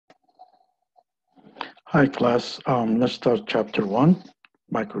Hi, class. Let's start chapter 1,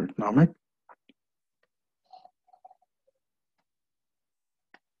 microeconomics.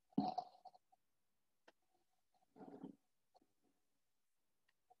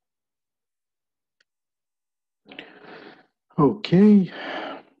 Okay,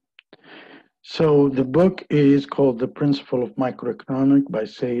 so the book is called The Principle of Microeconomics by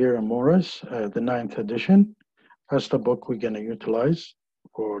Sayer and Morris, the 9th edition. That's the book we're going to utilize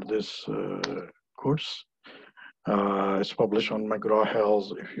for this course. It's published on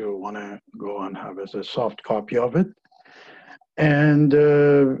McGraw-Hill's if you want to go and have a soft copy of it. And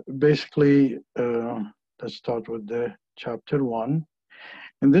basically, let's start with the chapter 1.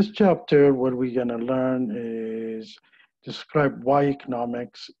 In this chapter, what we're going to learn is describe why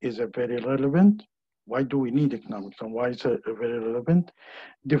economics is a very relevant. Why do we need economics and why is it very relevant?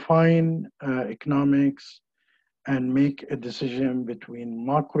 Define economics and make a decision between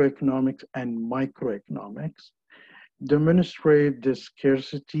macroeconomics and microeconomics. Demonstrate the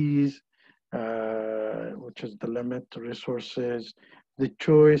scarcities, which is the limit to resources, the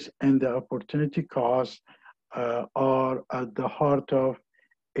choice and the opportunity cost are at the heart of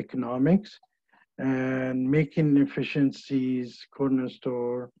economics, and making efficiencies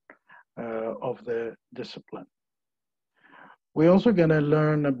cornerstone of the discipline. We're also going to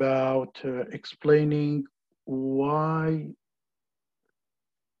learn about explaining why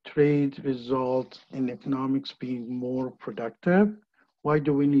trade results in economics being more productive. Why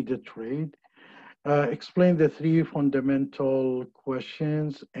do we need a trade? Explain the 3 fundamental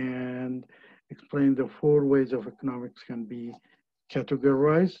questions and explain the 4 ways of economics can be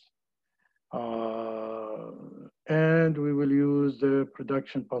categorized. And we will use the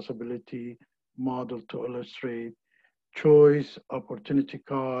production possibility model to illustrate choice, opportunity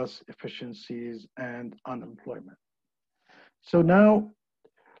costs, efficiencies, and unemployment. So now,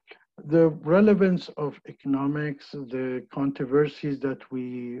 the relevance of economics, the controversies that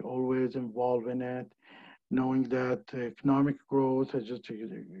we always involve in it, knowing that economic growth is just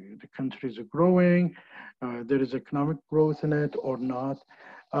the countries are growing, there is economic growth in it or not,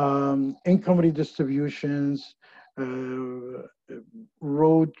 income redistributions,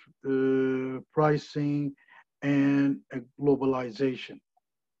 road pricing, and globalization.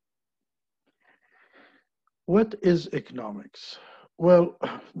 What is economics? Well,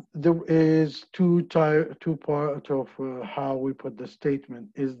 there is two parts of how we put the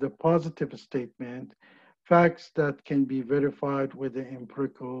statement. Is the positive statement, facts that can be verified with the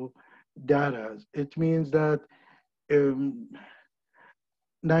empirical data. It means that 9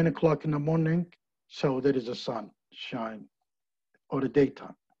 o'clock in the morning, so there is a sunshine or the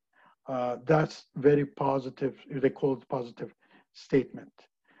daytime. That's very positive. They call it positive statement.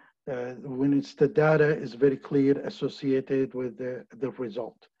 When it's the data is very clear associated with the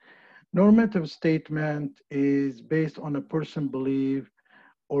result. Normative statement is based on a person belief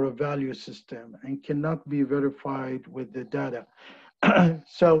or a value system and cannot be verified with the data.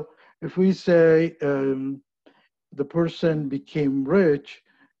 So if we say the person became rich,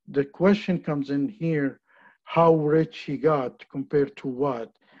 the question comes in here, how rich he got compared to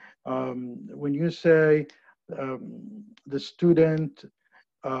what? When you say the student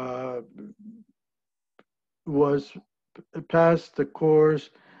was passed the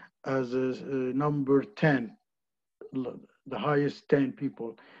course as a number 10, the highest 10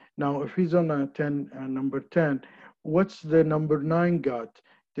 people. Now, if he's on a number 10, what's the number 9 got?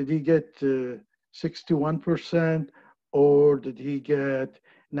 Did he get 61% or did he get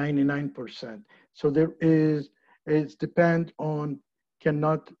 99%? So there is, it's depend on,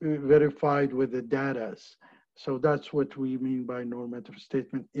 cannot be verified with the data. So that's what we mean by normative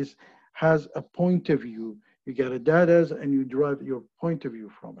statement, is has a point of view. You get a data and you derive your point of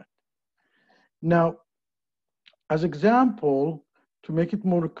view from it. Now, as example, to make it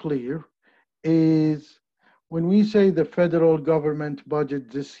more clear, is when we say the federal government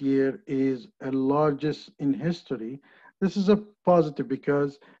budget this year is the largest in history, this is a positive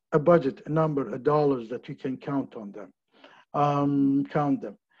because a budget, a number of dollars that you can count on them, count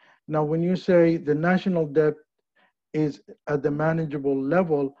them. Now, when you say the national debt is at the manageable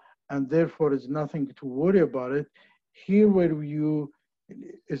level and therefore is nothing to worry about it, here where you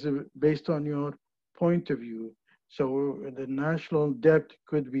is based on your point of view. So the national debt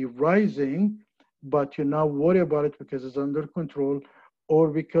could be rising, but you're not worried about it because it's under control, or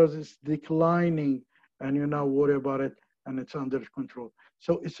because it's declining and you're not worried about it and it's under control.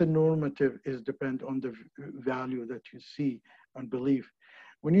 So it's a normative, is depend on the value that you see and believe.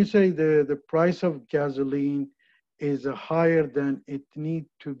 When you say the price of gasoline is higher than it need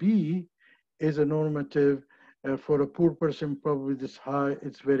to be, is a normative. For a poor person, probably this high,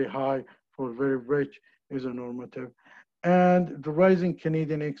 it's very high. For very rich, is a normative. And the rising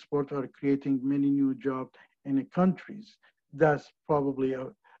Canadian exports are creating many new jobs in the countries. That's probably a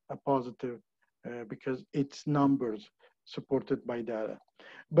positive because it's numbers supported by data.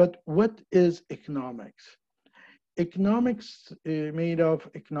 But what is economics? Economics made of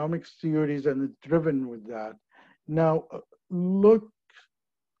economics theories and it's driven with that. Now, look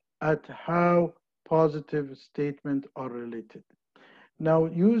at how positive statements are related. Now,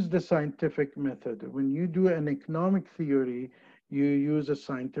 use the scientific method. When you do an economic theory, you use a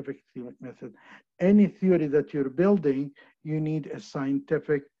scientific method. Any theory that you're building, you need a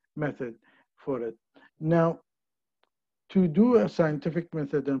scientific method for it. Now, to do a scientific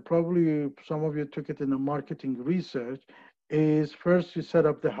method, and probably some of you took it in the marketing research, is first you set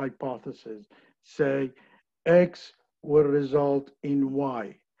up the hypothesis. Say X will result in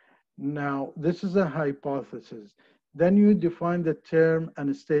Y. Now, this is a hypothesis. Then you define the term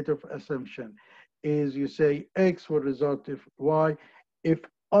and state of assumption. Is you say X will result if Y if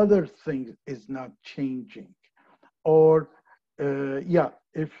other things is not changing. Or,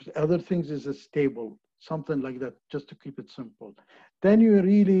 if other things is stable, something like that, just to keep it simple. Then you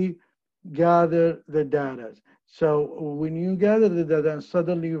really gather the data. So when you gather the data, and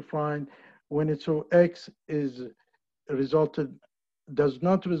suddenly you find when it's so X is resulted does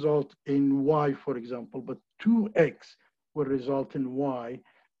not result in Y, for example, but 2X will result in Y.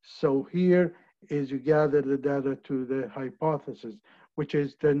 So here is you gather the data to the hypothesis, which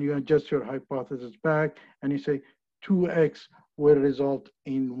is then you adjust your hypothesis back and you say 2X will result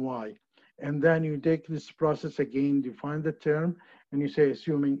in Y. And then you take this process again, define the term, and you say,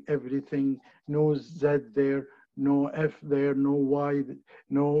 assuming everything, no Z there, no F there, no Y,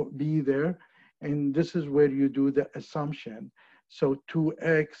 no B there. And this is where you do the assumption. So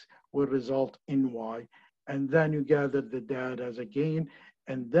 2X will result in Y. And then you gather the data again,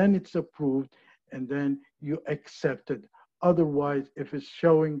 and then it's approved, and then you accept it. Otherwise, if it's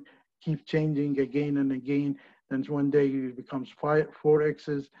showing, keep changing again and again, then one day it becomes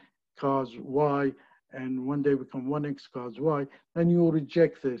 4X's cause Y, and one day become 1X cause Y, then you will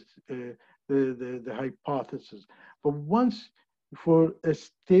reject this, the hypothesis. But once for a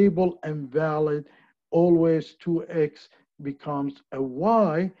stable and valid, always 2X becomes a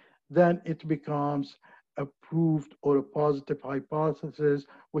Y, then it becomes a proved or a positive hypothesis,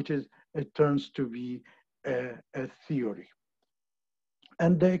 which is, it turns to be a theory.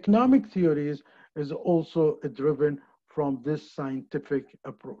 And the economic theories is also driven from this scientific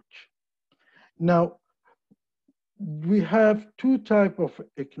approach. Now, we have two types of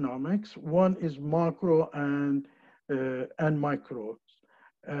economics. One is macro and micro.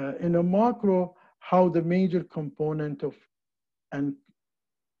 In a macro, how the major component of an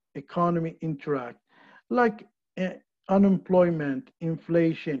economy interact, like unemployment,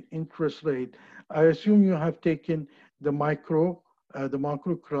 inflation, interest rate. I assume you have taken the macro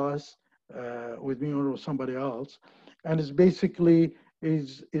class with me or somebody else, and it's basically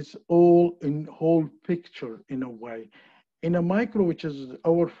it's all in whole picture in a way. In a micro, which is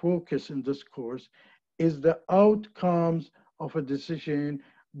our focus in this course, is the outcomes of a decision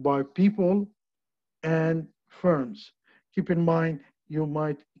by people and firms. Keep in mind, you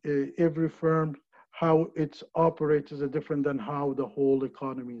might, every firm, how it's operates is different than how the whole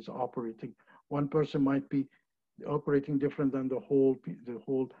economy is operating. One person might be operating different than the whole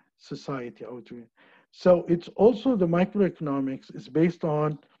society. So it's also the microeconomics is based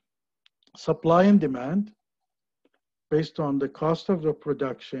on supply and demand, based on the cost of the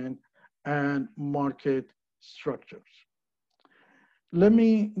production and market structures. Let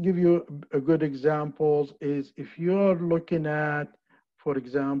me give you a good example is if you're looking at, for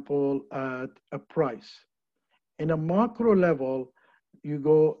example, at a price. In a macro level, you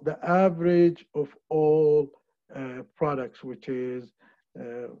go the average of all products, which is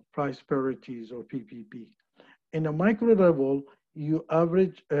price parities or PPP. In a micro level, you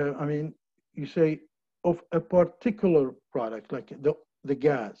average, you say of a particular product, like the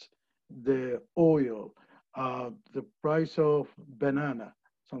gas, the oil, the price of banana,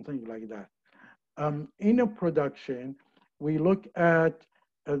 something like that. In a production, we look at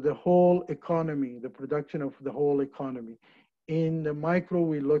the whole economy, the production of the whole economy. In the micro,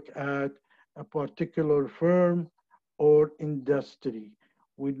 we look at a particular firm or industry.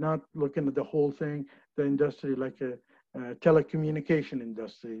 We're not looking at the whole thing, the industry like a telecommunication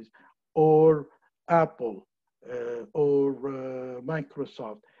industries or Apple or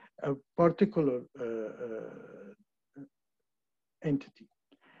Microsoft, a particular entity.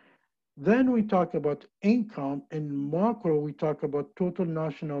 Then we talk about income. In macro, we talk about total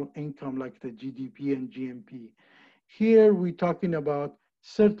national income like the GDP and GNP. Here we're talking about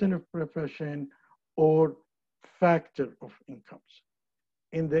certain profession or factor of incomes.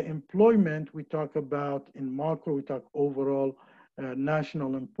 In the employment, we talk about, in macro, we talk overall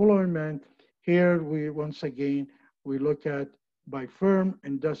national employment. Here, once again, we look at by firm,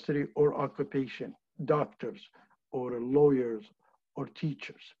 industry, or occupation, doctors, or lawyers, or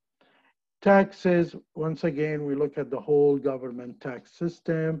teachers. Taxes, once again, we look at the whole government tax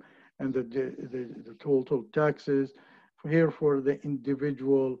system and the total taxes here for the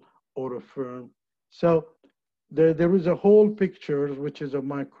individual or a firm. So there is a whole picture, which is a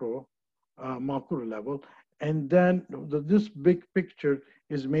macro level. And then this big picture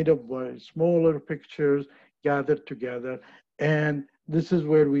is made up by smaller pictures gathered together. And this is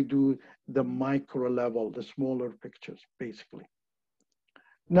where we do the micro level, the smaller pictures, basically.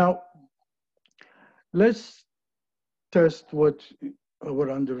 Now, let's test what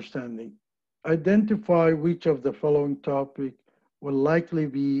our understanding. Identify which of the following topic will likely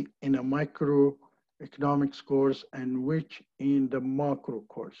be in a microeconomics course and which in the macro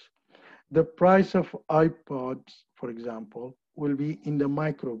course. The price of iPods, for example, will be in the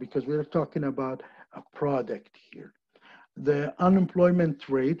micro because we're talking about a product here. The unemployment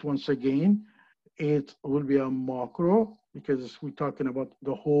rate, once again, it will be a macro because we're talking about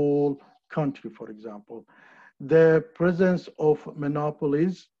the whole country, for example. The presence of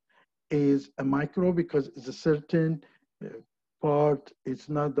monopolies is a micro because it's a certain part, it's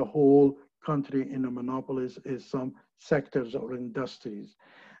not the whole country in a monopolies, is some sectors or industries.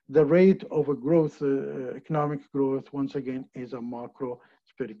 The rate of a growth, economic growth, once again, is a macro,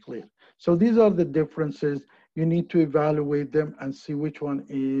 it's pretty clear. So these are the differences. You need to evaluate them and see which one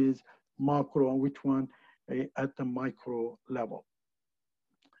is macro and which one at the micro level.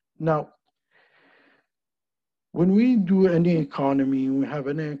 Now, when we do any economy, we have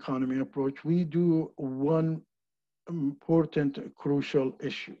any economy approach, we do one important crucial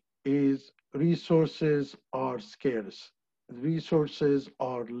issue is resources are scarce. Resources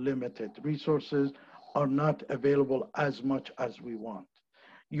are limited. Resources are not available as much as we want.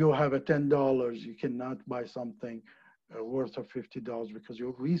 You have a $10, you cannot buy something worth of $50 because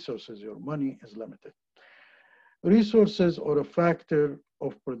your resources, your money is limited. Resources or a factor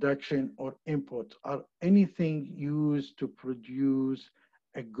of production or input are anything used to produce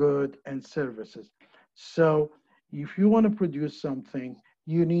a good and services. So if you want to produce something,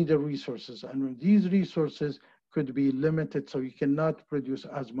 you need the resources. And these resources could be limited, so you cannot produce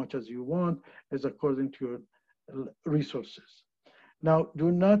as much as you want as according to your resources. Now,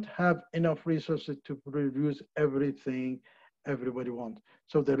 do not have enough resources to produce everything everybody wants.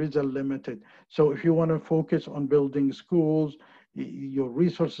 So there is a limited. So if you want to focus on building schools, your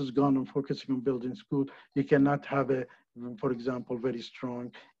resources gone on focusing on building schools, you cannot have a, for example, very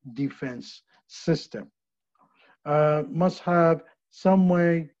strong defense system. Must have some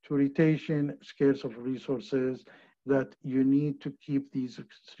way to retain scarce of resources that you need to keep these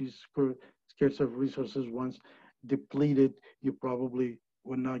scarce of resources. Once depleted, you probably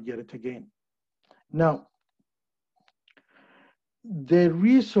will not get it again. Now, the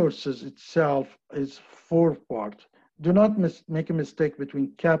resources itself is four parts. Do not make a mistake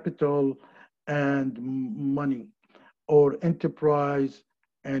between capital and money, or enterprise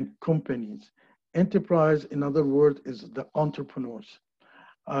and companies. Enterprise, in other words, is the entrepreneurs.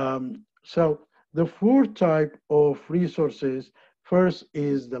 So the four type of resources, first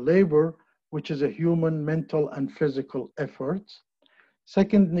is the labor, which is a human, mental, and physical efforts.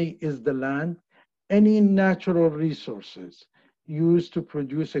 Secondly is the land, any natural resources used to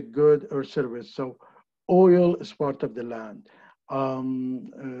produce a good or service. So oil is part of the land.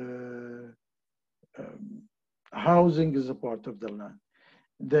 Housing is a part of the land.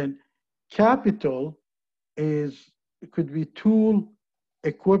 Then capital could be tool,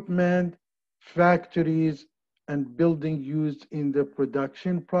 equipment, factories, and building used in the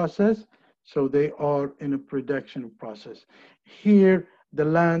production process. So they are in a production process. Here, the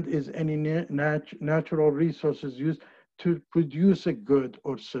land is any natural resources used to produce a good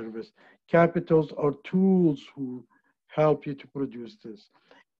or service. Capitals are tools who help you to produce this.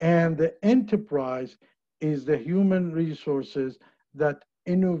 And the enterprise is the human resources that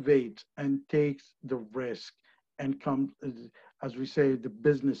innovate and takes the risk and come, as we say, the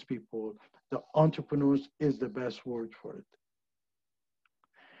business people, the entrepreneurs is the best word for it.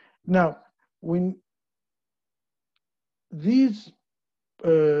 Now, when these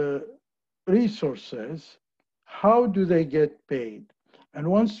resources, how do they get paid? And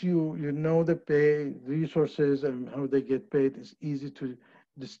once you know the pay, resources and how they get paid, it's easy to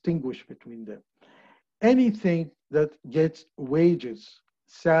distinguish between them. Anything that gets wages,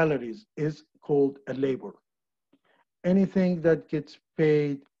 salaries, is called a labor. Anything that gets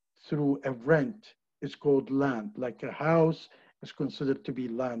paid through a rent is called land. Like a house is considered to be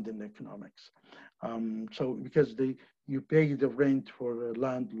land in economics. So because you pay the rent for a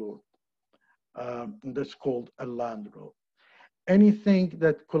landlord, and that's called a landlord. Anything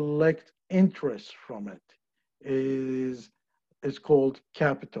that collects interest from it is called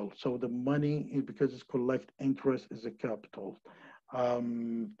capital. So the money, because it's collect interest, is a capital.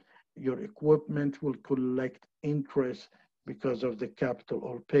 Um, your equipment will collect interest because of the capital,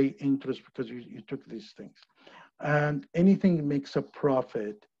 or pay interest because you took these things. And anything that makes a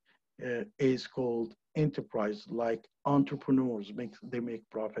profit is called enterprise, like entrepreneurs they make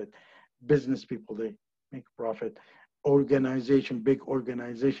profit, business people, they make profit, organization, big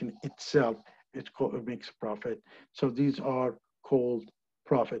organization itself, it makes profit. So these are called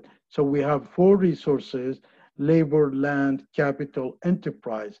profit. So we have four resources: labor, land, capital,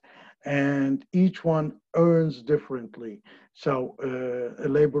 enterprise, and each one earns differently. So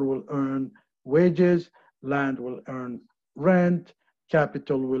labor will earn wages, land will earn rent,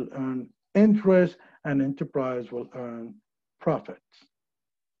 capital will earn interest, and enterprise will earn profits.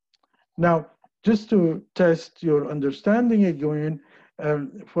 Now, just to test your understanding again,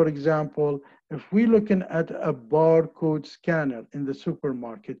 for example, if we're looking at a barcode scanner in the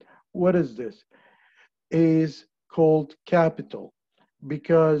supermarket, what is this? Is called capital,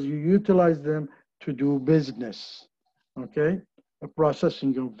 because you utilize them to do business, okay? A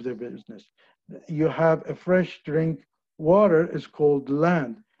processing of the business. You have a fresh drink water is called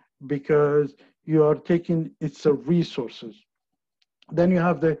land, because you are taking its resources. Then you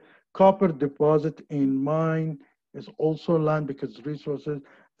have the copper deposit in mine is also land because resources.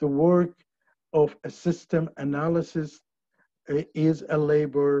 The work of a system analysis is a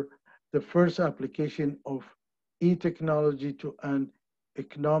labor. The first application of e-technology to an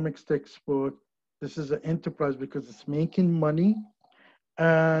economics textbook. This is an enterprise because it's making money.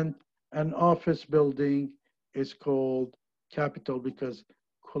 And an office building is called capital because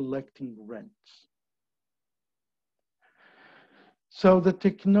collecting rents. So the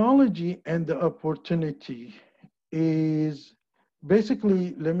technology and the opportunity is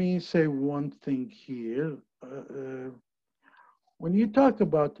basically, let me say one thing here. When you talk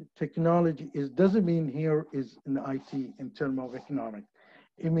about technology, it doesn't mean here is in IT in terms of economics.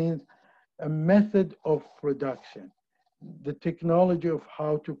 It means a method of production, the technology of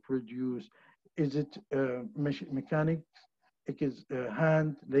how to produce. Is it mechanics? It is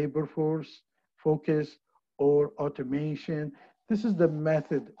hand, labor force, focus, or automation. This is the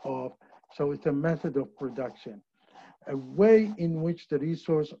method of, so it's a method of production, a way in which the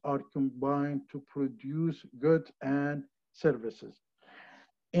resources are combined to produce goods and services.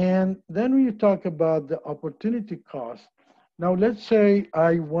 And then when you talk about the opportunity cost, now let's say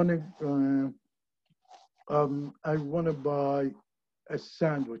I want to buy a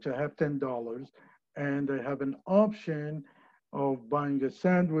sandwich. I have $10, and I have an option of buying a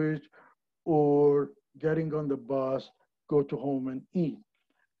sandwich or getting on the bus, go to home and eat.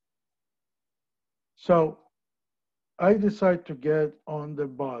 So I decide to get on the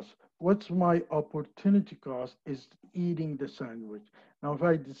bus. What's my opportunity cost is eating the sandwich. Now, if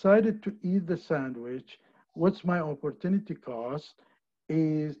I decided to eat the sandwich, what's my opportunity cost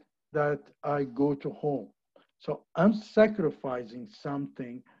is that I go to home. So I'm sacrificing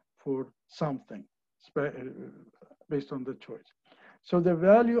something for something based on the choice. So the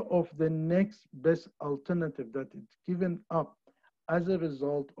value of the next best alternative that is given up as a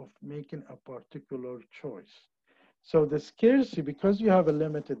result of making a particular choice. So the scarcity, because you have a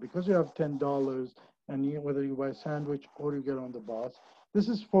limited, because you have $10, and whether you buy a sandwich or you get on the bus, this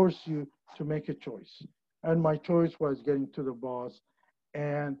is force you to make a choice. And my choice was getting to the bus,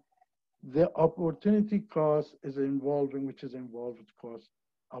 and the opportunity cost is involving, which is involved with cost,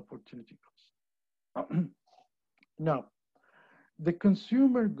 opportunity cost. Now, the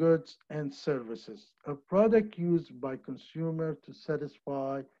consumer goods and services, a product used by consumer to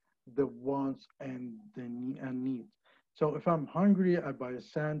satisfy the wants and the needs. So if I'm hungry, I buy a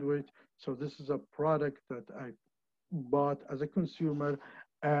sandwich. So this is a product that I bought as a consumer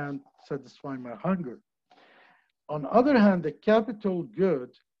and satisfy my hunger. On the other hand, the capital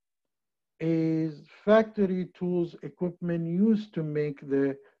good is factory tools, equipment used to make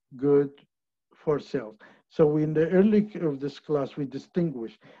the good for sale. So in the early of this class, we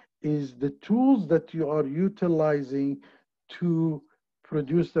distinguish is the tools that you are utilizing to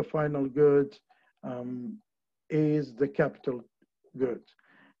produce the final goods is the capital goods.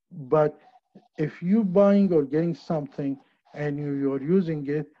 But if you buying or getting something and you are using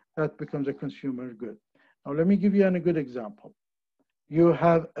it, that becomes a consumer good. Now let me give you a good example. You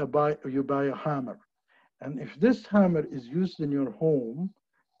buy a hammer, and if this hammer is used in your home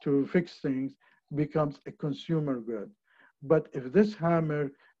to fix things, becomes a consumer good. But if this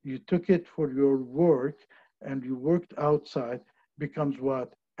hammer, you took it for your work and you worked outside, becomes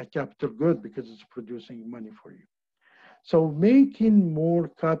what? A capital good because it's producing money for you. So making more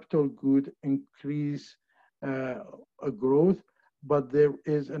capital good increase a growth, but there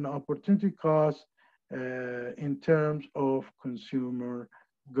is an opportunity cost in terms of consumer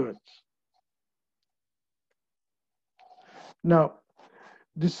goods. Now,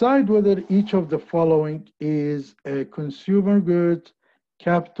 decide whether each of the following is a consumer good,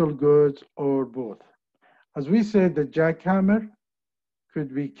 capital goods, or both. As we said, the jackhammer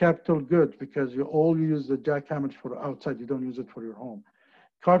could be capital goods because you all use the jackhammers for outside, you don't use it for your home.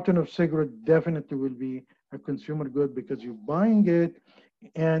 Carton of cigarette definitely will be a consumer good because you're buying it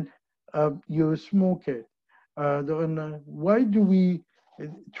and you smoke it. Why do we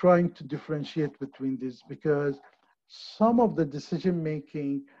trying to differentiate between these? Because some of the decision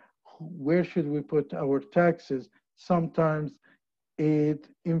making, where should we put our taxes, sometimes it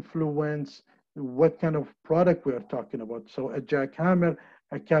influence what kind of product we are talking about. So a jackhammer,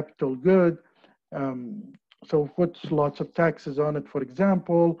 a capital good, so puts lots of taxes on it, for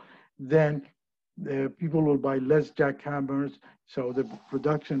example, then people will buy less jackhammers, so the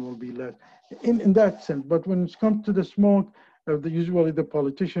production will be less in that sense. But when it comes to the smoke, usually the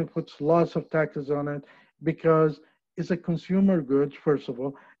politician puts lots of taxes on it because it's a consumer good, first of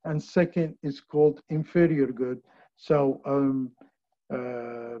all, and second, it's called inferior good. So,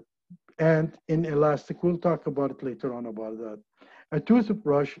 and inelastic, we'll talk about it later on about that. A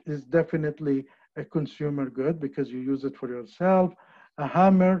toothbrush is definitely a consumer good because you use it for yourself. A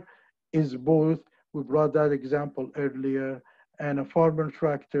hammer is both. We brought that example earlier. And a farmer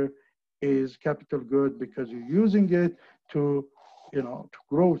tractor is capital good because you're using it to, to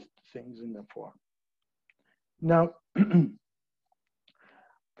grow things in the farm. Now,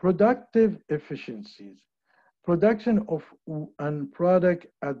 productive efficiencies. Production of a product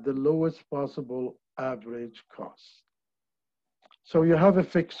at the lowest possible average cost. So you have a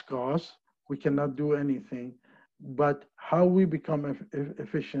fixed cost. We cannot do anything. But how we become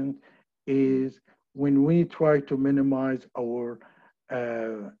efficient is when we try to minimize our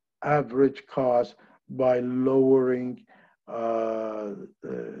average cost by lowering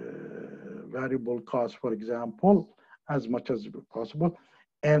variable costs, for example, as much as possible,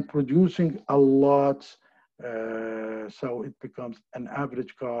 and producing a lot, so it becomes an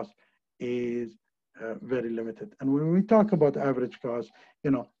average cost is very limited. And when we talk about average cost,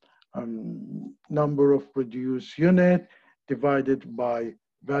 number of produced unit divided by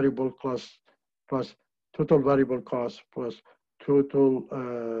variable cost plus total variable cost plus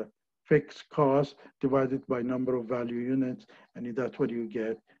total fixed cost divided by number of value units, and that's what you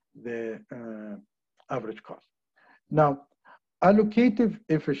get the average cost. Now, allocative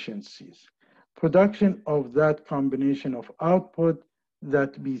efficiencies, production of that combination of output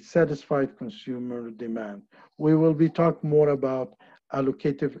that be satisfied consumer demand. We will be talking more about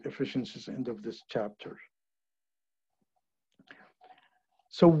allocative efficiencies end of this chapter.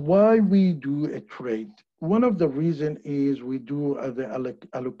 So why we do a trade? One of the reasons is we do the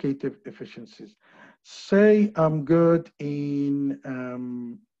allocative efficiencies. Say I'm good in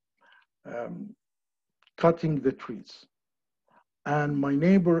cutting the trees, and my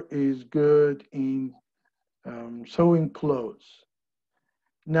neighbor is good in sewing clothes.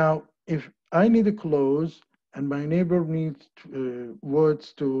 Now, if I need a clothes and my neighbor needs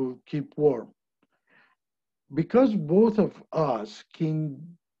woods to keep warm, because both of us can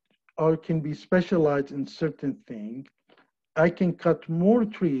be specialized in certain things, I can cut more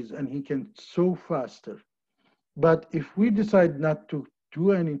trees and he can sew faster. But if we decide not to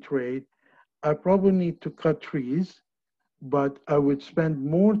do any trade, I probably need to cut trees, but I would spend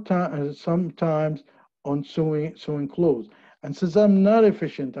more time, sometimes, on sewing clothes. And since I'm not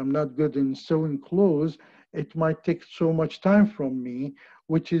efficient, I'm not good in sewing clothes, it might take so much time from me,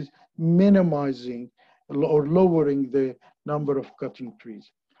 which is minimizing or lowering the number of cutting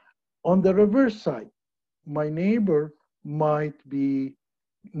trees. On the reverse side, my neighbor might be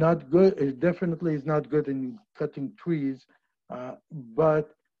not good, it definitely is not good in cutting trees,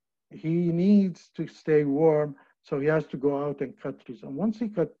 but he needs to stay warm, so he has to go out and cut trees. And once he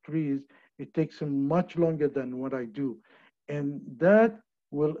cuts trees, it takes him much longer than what I do. And that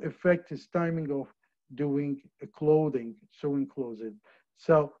will affect his timing of doing clothing, sewing clothes.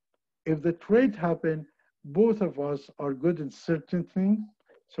 So if the trade happen, both of us are good in certain things,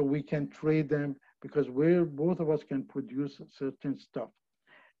 so we can trade them because both of us can produce certain stuff.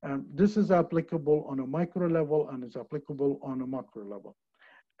 This is applicable on a micro level and is applicable on a macro level.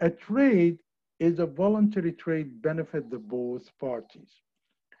 A trade is a voluntary trade benefit the both parties.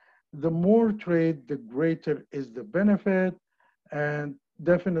 The more trade, the greater is the benefit, and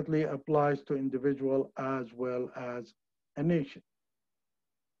definitely applies to individual as well as a nation.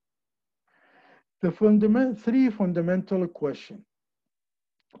 The three fundamental questions: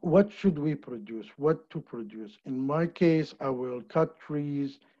 what should we produce? What to produce? In my case, I will cut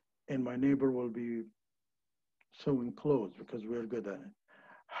trees, and my neighbor will be sewing clothes because we're good at it.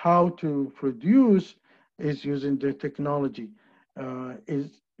 How to produce is using the technology.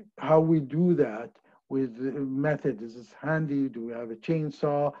 Is how we do that with the method. Is this handy? Do we have a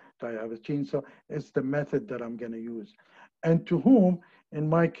chainsaw? Do I have a chainsaw? It's the method that I'm going to use. And to whom? In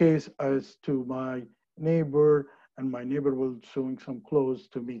my case, as to my neighbor, and my neighbor will sewing some clothes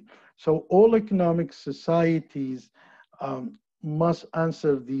to me. So all economic societies must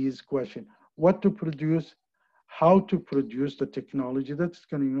answer these questions: what to produce, how to produce the technology that's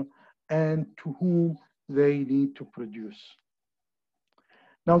going to, and to whom they need to produce.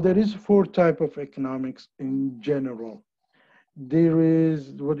 Now, there is four type of economics in general. There is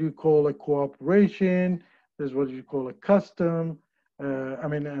what you call a cooperation. There's what you call a custom.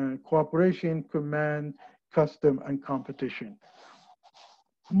 Cooperation, command, custom, and competition.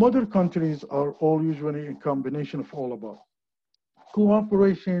 Modern countries are all usually a combination of all above.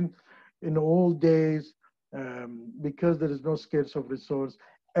 Cooperation in old days, because there is no scarce of resource,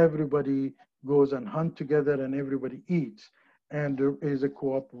 everybody goes and hunt together and everybody eats. And there is a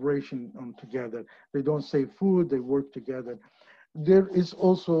cooperation on together. They don't save food, they work together. There is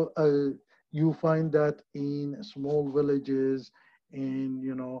also you find that in small villages, in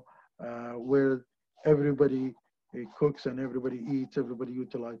where everybody cooks and everybody eats, everybody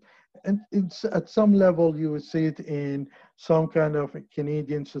utilizes. And it's at some level you would see it in some kind of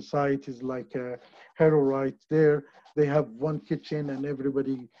Canadian societies like Harrow right there. They have one kitchen and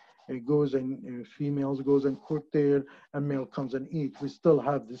everybody goes and females goes and cook there, and male comes and eat. We still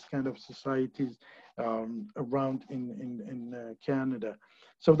have this kind of societies around in Canada.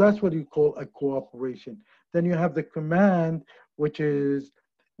 So that's what you call a cooperation. Then you have the command, which is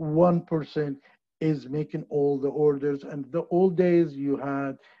one person is making all the orders. And the old days you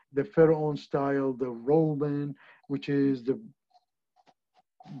had the Pharaoh style, the Roman, which is the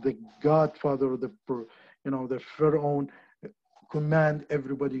godfather of the Pharaoh command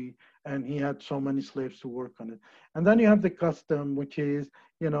everybody, and he had so many slaves to work on it. And then you have the custom, which is,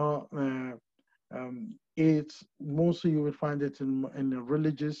 it's mostly you will find it in a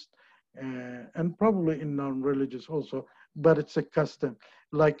religious and probably in non-religious also, but it's a custom.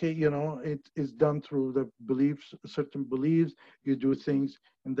 Like, it is done through the beliefs, certain beliefs. You do things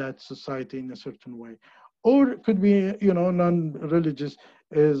in that society in a certain way. Or it could be, non-religious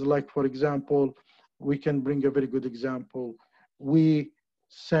is like, for example, we can bring a very good example. We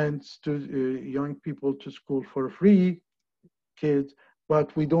send young people to school for free, kids,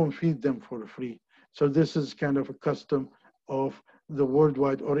 but we don't feed them for free. So this is kind of a custom of the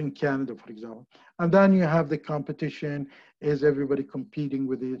worldwide, or in Canada, for example. And then you have the competition, is everybody competing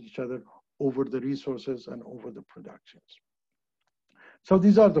with each other over the resources and over the productions. So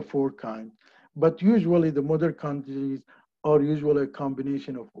these are the four kinds. But usually the modern countries are usually a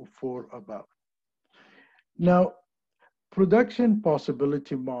combination of four above. Now, production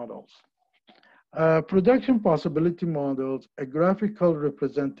possibility models. Production possibility models, a graphical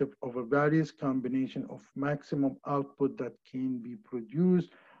representative of a various combination of maximum output that can be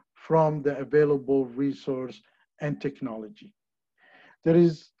produced from the available resource and technology.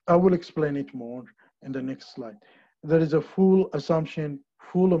 I will explain it more in the next slide. There is a full assumption,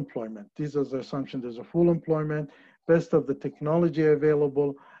 full employment. These are the assumptions. There's a full employment, best of the technology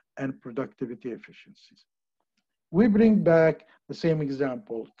available, and productivity efficiencies. We bring back the same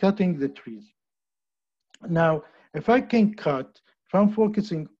example, cutting the trees. Now, if I can cut, if I'm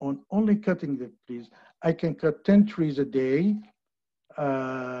focusing on only cutting the trees, I can cut 10 trees a day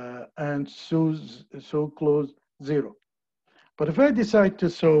and sew clothes 0. But if I decide to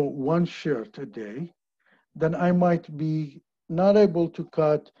sew 1 shirt a day, then I might be not able to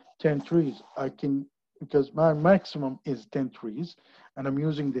cut 10 trees. Because my maximum is 10 trees, and I'm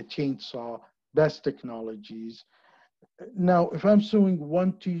using the chainsaw, best technologies. Now, if I'm sewing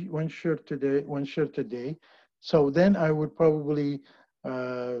one shirt a day, so then I would probably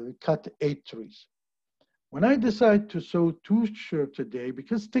cut 8 trees. When I decide to sew 2 shirts a day,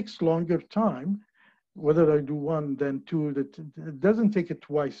 because it takes longer time, whether I do 1 then 2, it doesn't take it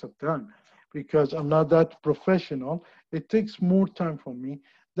twice a time, because I'm not that professional. It takes more time for me.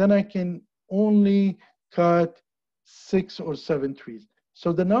 Then I can only cut 6 or 7 trees.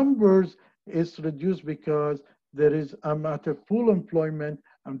 So the numbers is reduced because I'm at a full employment.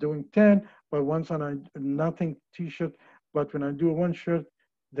 I'm doing 10, but once I nothing t-shirt, but when I do 1 shirt,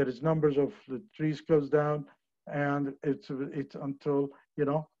 there is numbers of the trees goes down, and it's until, you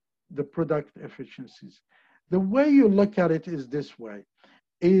know, the product efficiencies. The way you look at it is this way,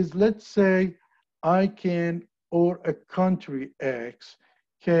 is let's say I can, or a country X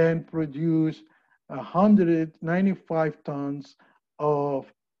can produce 195 tons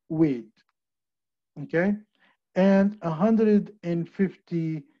of wheat, okay, and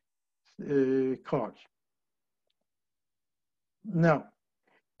 150 cars. Now,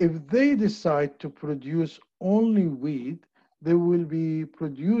 if they decide to produce only wheat, they will be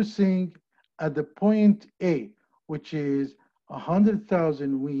producing at the point A, which is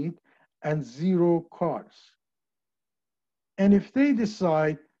 100,000 wheat and 0 cars. And if they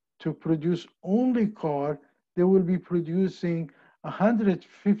decide to produce only car, they will be producing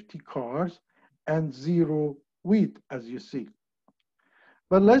 150 cars and 0 wheat, as you see.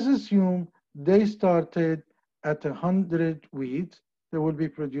 But let's assume they started at 100 wheat, they will be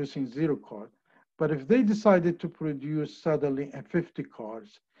producing 0 cars. But if they decided to produce suddenly 50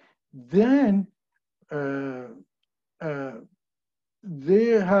 cars, then they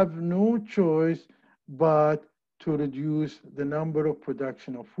have no choice but to reduce the number of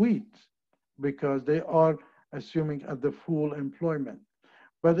production of wheat, because they are assuming at the full employment.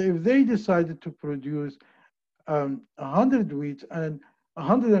 But if they decided to produce 100 wheat and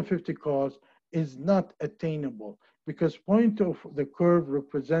 150 cars, is not attainable, because point of the curve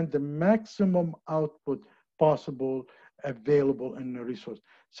represent the maximum output possible available in the resource.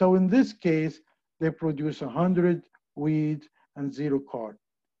 So in this case, they produce 100 wheat and 0 car.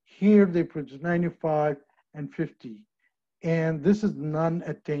 Here they produce 95 and 50. And this is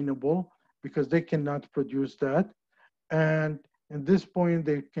non-attainable because they cannot produce that. And at this point,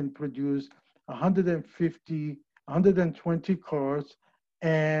 they can produce 150, 120 cars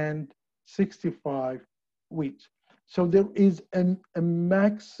and 65 wheat. So there is a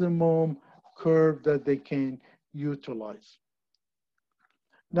maximum curve that they can utilize.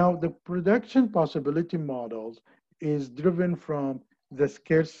 Now, the production possibility models is driven from the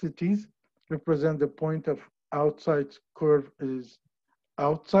scarcities, represent the point of outside curve is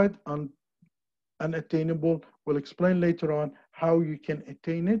outside, unattainable. We'll explain later on how you can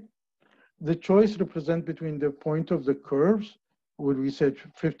attain it. The choice represent between the point of the curves, where we said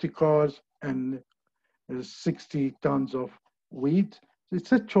 50 cars and 60 tons of wheat.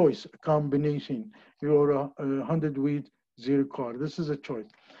 It's a choice, a combination. You're 100 wheat, 0 car. This is a choice.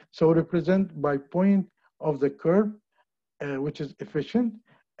 So represent by point of the curve, which is efficient,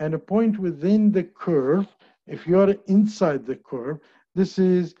 and a point within the curve. If you're inside the curve, this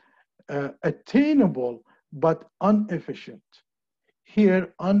is attainable but inefficient.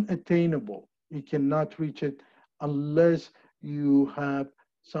 Here, unattainable. You cannot reach it unless you have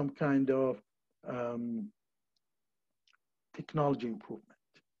some kind of technology improvement.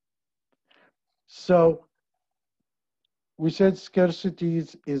 So we said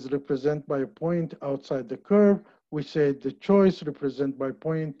scarcities is represented by a point outside the curve. We said the choice represented by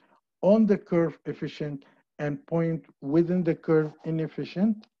point on the curve efficient and point within the curve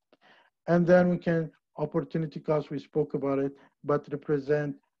inefficient. And then we can opportunity cost, we spoke about it, but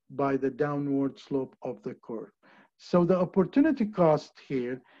represent by the downward slope of the curve. So the opportunity cost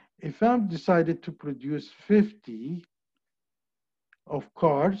here, if I've decided to produce 50 of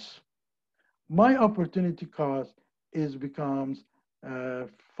cars, my opportunity cost becomes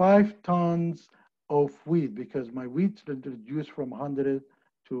 5 tons of wheat, because my wheat reduced from 100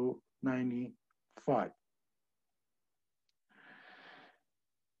 to 95.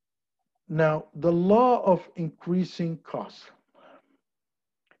 Now, the law of increasing costs.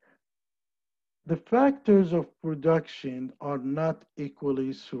 The factors of production are not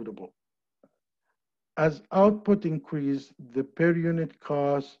equally suitable. As output increases, the per unit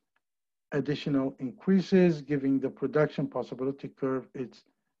cost additional increases, giving the production possibility curve it's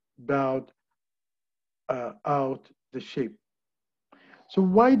bowed out the shape. So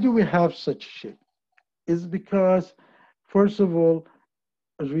why do we have such shape? It's because, first of all,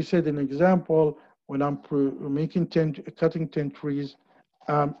 as we said in example, when I'm cutting 10 trees,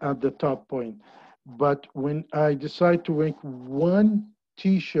 I'm at the top point. But when I decide to make one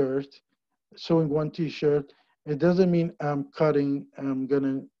t-shirt, sewing one t-shirt, it doesn't mean I'm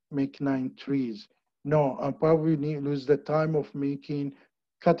gonna make 9 trees. No, I'll probably lose the time of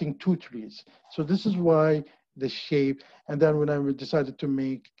cutting 2 trees. So this is why the shape. And then when I decided to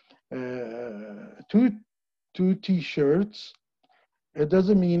make two t-shirts, it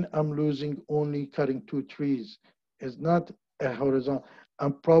doesn't mean I'm losing only cutting 2 trees. It's not a horizontal.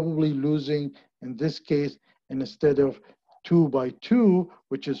 I'm probably losing, in this case, instead of 2 by 2,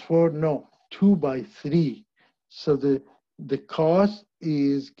 which is 4, no, 2 by 3. So the cost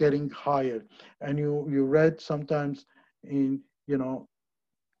is getting higher. And you read sometimes in,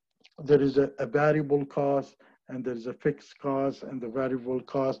 there is a variable cost and there is a fixed cost, and the variable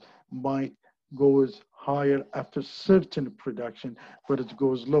cost might goes higher after certain production, but it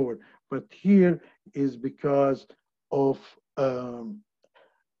goes lower. But here is because of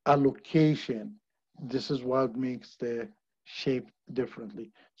allocation. This is what makes the shape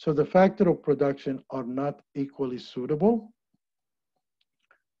differently. So the factor of production are not equally suitable.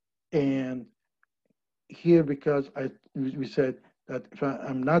 And here, because we said that if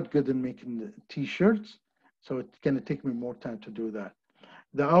I'm not good in making the t-shirts, so it's going to take me more time to do that.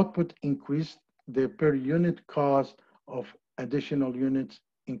 The output increased, the per unit cost of additional units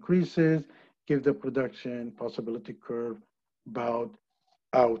increases, give the production possibility curve about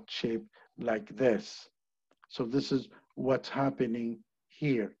out shape like this. So this is what's happening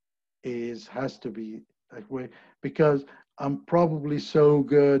here, has to be that way, because I'm probably so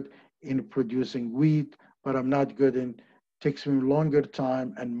good in producing wheat, but I'm not good in, takes me longer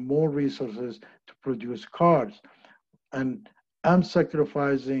time and more resources to produce cars. And I'm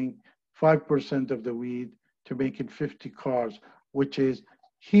sacrificing 5% of the wheat to make it 50 cars, which is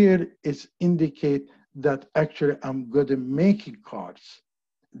here is indicate that actually I'm good in making cars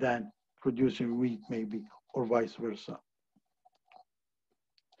than producing wheat maybe, or vice versa.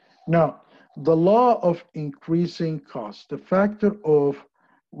 Now, the law of increasing cost, the factor of,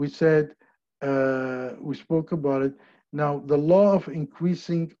 we said, we spoke about it. Now, the law of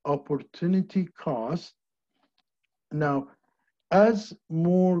increasing opportunity cost. Now, as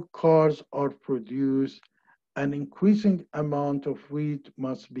more cars are produced, an increasing amount of wheat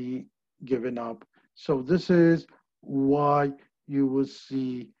must be given up. So this is why you will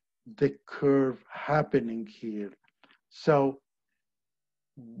see the curve happening here. So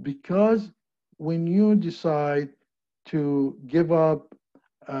because when you decide to give up,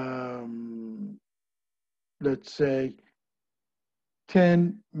 let's say,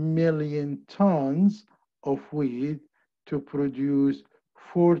 10 million tons of wheat to produce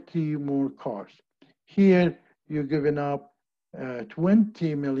 40 more cars. Here, you're giving up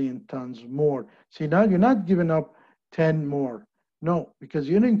 20 million tons more. See, now you're not giving up 10 more. No, because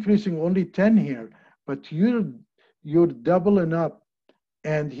you're increasing only 10 here, but you're doubling up.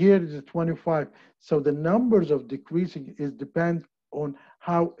 And here is 25. So the numbers of decreasing is depend on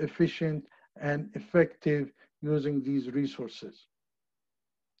how efficient and effective using these resources.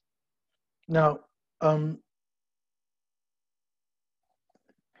 Now,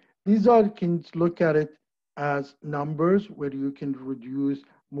 these are, you can look at it as numbers where you can reduce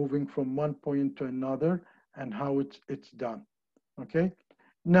moving from one point to another and how it's done, okay?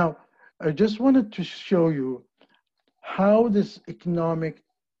 Now, I just wanted to show you how this economic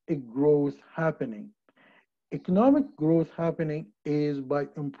growth happening. Economic growth happening is by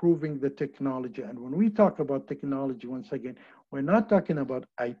improving the technology. And when we talk about technology, once again, we're not talking about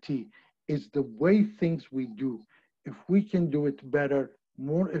IT. It's the way things we do. If we can do it better,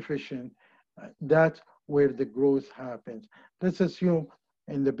 more efficient, that's where the growth happens. Let's assume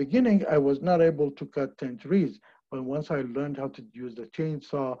in the beginning, I was not able to cut 10 trees, but once I learned how to use the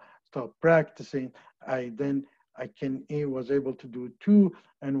chainsaw, start practicing, I was able to do 2.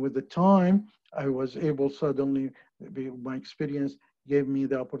 And with the time, I was able suddenly, my experience gave me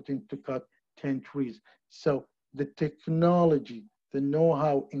the opportunity to cut 10 trees. So the technology, the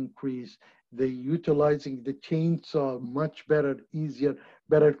know-how increase, the utilizing the chainsaw much better, easier,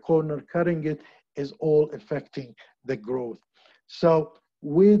 better corner cutting it is all affecting the growth. So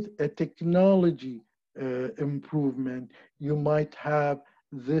with a technology improvement, you might have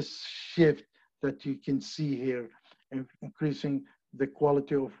this shift that you can see here, increasing the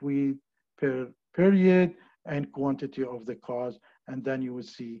quality of wheat per period and quantity of the cars. And then you will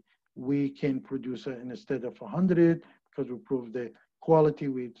see we can produce instead of 100, because we proved the quality,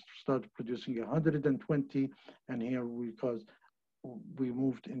 we started producing 120. And here, because we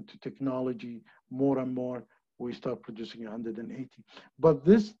moved into technology more and more, we start producing 180. But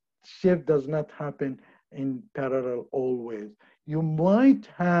this shift does not happen in parallel always. You might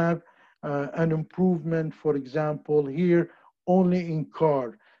have an improvement, for example, here only in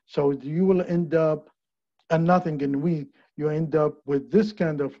car. So you will end up, and nothing in wheat, you end up with this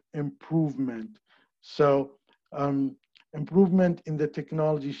kind of improvement. So improvement in the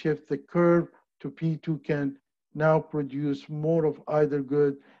technology shift the curve to P2 can now produce more of either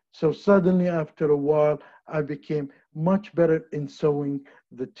good. So suddenly after a while, I became much better in sewing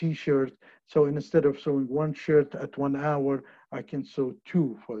the t-shirt. So instead of sewing 1 shirt at 1 hour, I can sew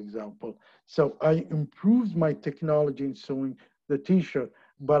 2, for example. So I improved my technology in sewing the t-shirt,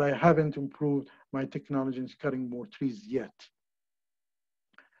 but I haven't improved my technology in cutting more trees yet.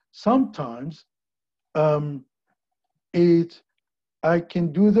 Sometimes um, it I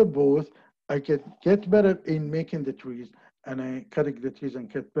can do the both. I can get better in making the trees, and I cutting the trees, and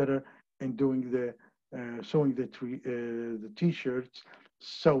get better in doing the sewing the t-shirts.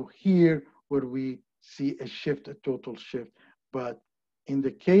 So here, where we see a shift, a total shift. But in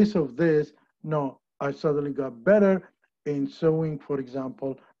the case of this, no, I suddenly got better in sewing, for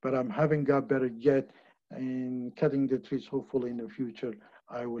example, but I'm haven't got better yet in cutting the trees. Hopefully, in the future,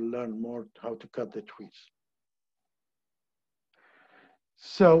 I will learn more how to cut the trees.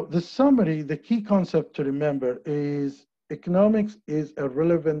 So the summary, the key concept to remember is economics is a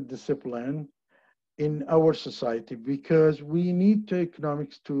relevant discipline in our society because we need to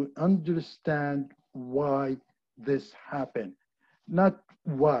economics to understand why this happened, not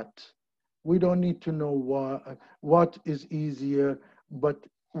what. We don't need to know what is easier, but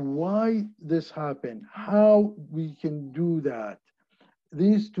why this happened, how we can do that.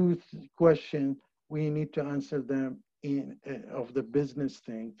 These two questions, we need to answer them in of the business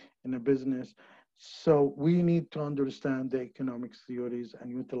thing in a business. So we need to understand the economics theories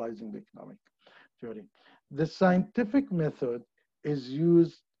and utilizing the economic theory. The scientific method is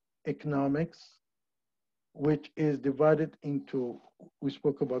used economics, which is divided into, we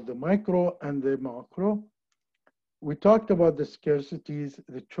spoke about the micro and the macro. We talked about the scarcities,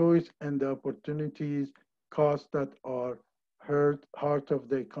 the choice and the opportunities, costs that are heart of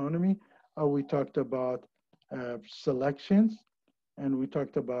the economy. We talked about selections, and we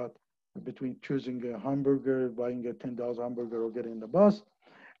talked about between choosing a hamburger, buying a $10 hamburger, or getting the bus.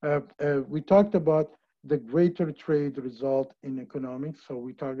 We talked about the greater trade result in economics. So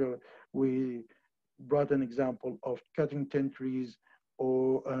we brought an example of cutting 10 trees,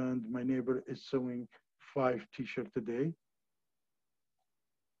 and my neighbor is sewing 5 t-shirts a day.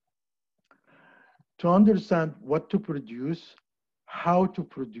 To understand what to produce, how to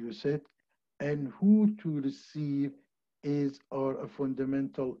produce it, and who to receive is a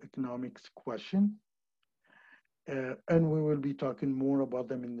fundamental economics question. And we will be talking more about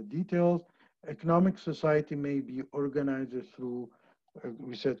them in the details. Economic society may be organized through,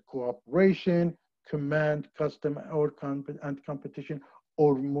 we said, cooperation, command, custom, and competition,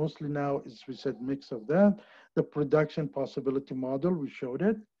 or mostly now, as we said, mix of that. The production possibility model, we showed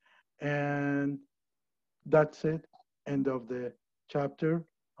it. And that's it. End of the chapter.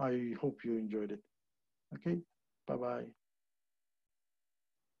 I hope you enjoyed it. Okay, bye-bye.